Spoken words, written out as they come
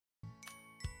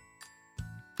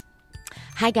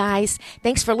Hi, guys.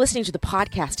 Thanks for listening to the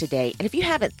podcast today. And if you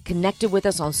haven't connected with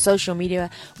us on social media,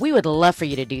 we would love for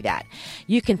you to do that.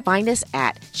 You can find us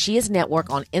at She Is Network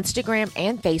on Instagram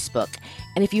and Facebook.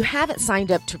 And if you haven't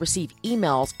signed up to receive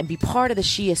emails and be part of the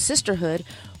She Is Sisterhood,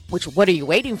 which what are you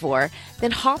waiting for? Then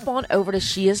hop on over to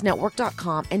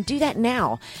sheisnetwork.com and do that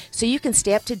now so you can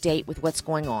stay up to date with what's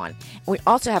going on. And we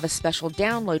also have a special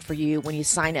download for you when you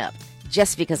sign up,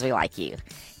 just because we like you.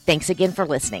 Thanks again for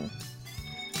listening.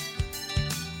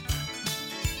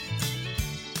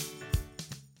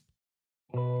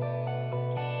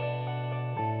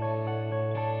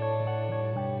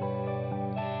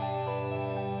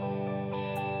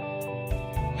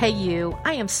 Hey you,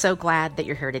 I am so glad that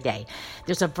you're here today.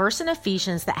 There's a verse in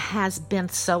Ephesians that has been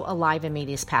so alive in me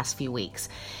these past few weeks.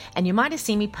 And you might have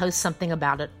seen me post something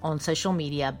about it on social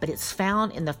media, but it's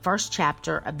found in the first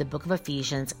chapter of the book of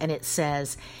Ephesians, and it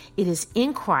says, "It is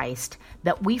in Christ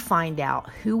that we find out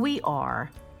who we are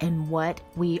and what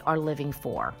we are living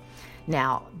for."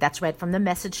 Now, that's read from the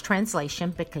Message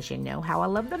translation because you know how I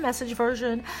love the Message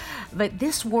version. But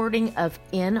this wording of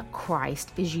 "in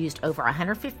Christ" is used over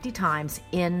 150 times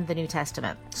in the New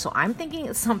Testament. So I'm thinking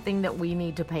it's something that we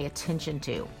need to pay attention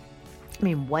to. I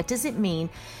mean, what does it mean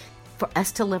for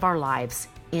us to live our lives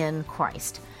in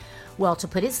Christ? Well, to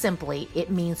put it simply,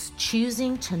 it means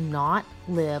choosing to not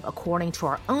live according to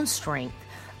our own strength,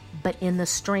 but in the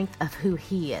strength of who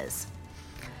He is.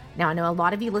 Now, I know a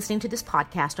lot of you listening to this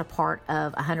podcast are part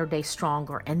of 100 Days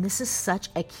Stronger, and this is such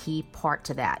a key part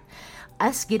to that.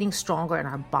 Us getting stronger in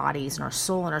our bodies and our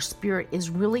soul and our spirit is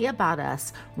really about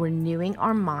us renewing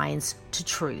our minds to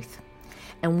truth.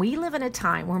 And we live in a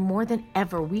time where more than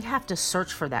ever, we have to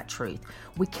search for that truth.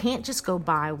 We can't just go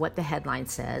by what the headline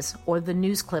says or the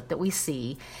news clip that we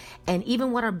see, and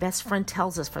even what our best friend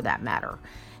tells us for that matter.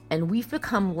 And we've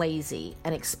become lazy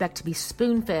and expect to be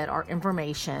spoon-fed our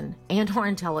information and our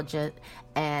intelligence.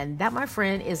 And that, my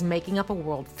friend, is making up a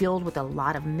world filled with a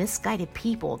lot of misguided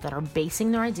people that are basing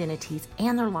their identities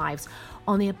and their lives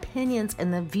on the opinions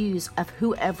and the views of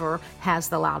whoever has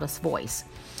the loudest voice.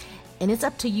 And it's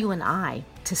up to you and I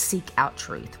to seek out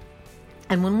truth.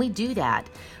 And when we do that,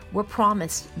 we're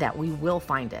promised that we will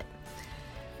find it.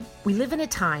 We live in a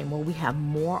time where we have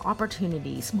more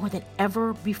opportunities, more than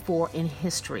ever before in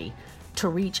history, to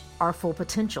reach our full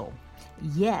potential.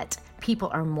 Yet,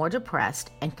 people are more depressed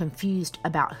and confused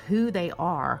about who they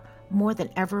are more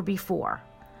than ever before.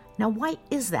 Now, why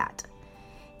is that?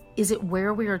 Is it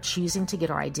where we are choosing to get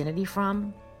our identity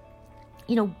from?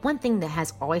 You know, one thing that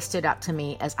has always stood out to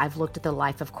me as I've looked at the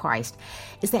life of Christ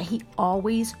is that He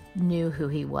always knew who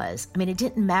He was. I mean, it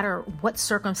didn't matter what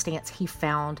circumstance He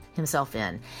found Himself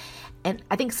in. And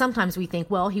I think sometimes we think,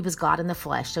 well, He was God in the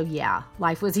flesh, so yeah,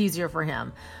 life was easier for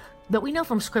Him. But we know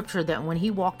from Scripture that when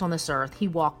He walked on this earth, He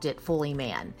walked it fully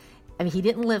man. I mean, He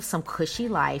didn't live some cushy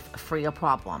life free of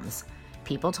problems.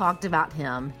 People talked about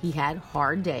Him. He had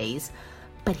hard days,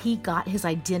 but He got His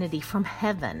identity from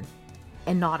heaven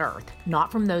and not earth,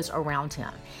 not from those around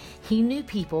Him. He knew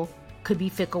people could be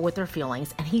fickle with their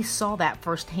feelings, and He saw that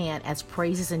firsthand as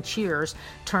praises and cheers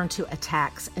turned to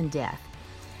attacks and death.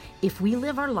 If we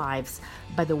live our lives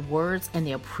by the words and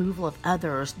the approval of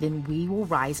others, then we will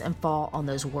rise and fall on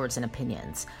those words and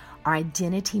opinions. Our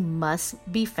identity must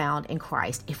be found in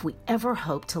Christ if we ever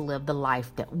hope to live the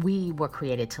life that we were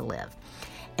created to live.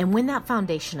 And when that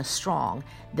foundation is strong,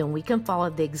 then we can follow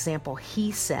the example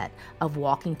He set of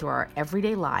walking through our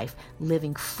everyday life,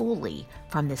 living fully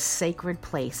from this sacred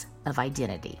place of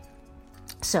identity.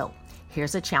 So,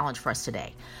 here's a challenge for us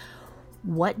today.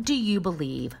 What do you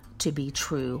believe to be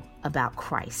true about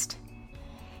Christ?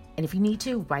 And if you need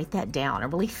to, write that down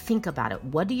and really think about it.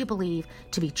 What do you believe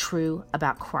to be true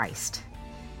about Christ?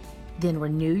 Then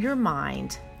renew your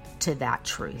mind to that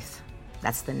truth.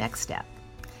 That's the next step.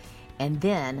 And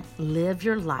then live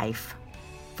your life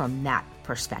from that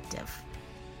perspective.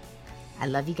 I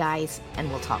love you guys, and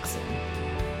we'll talk soon.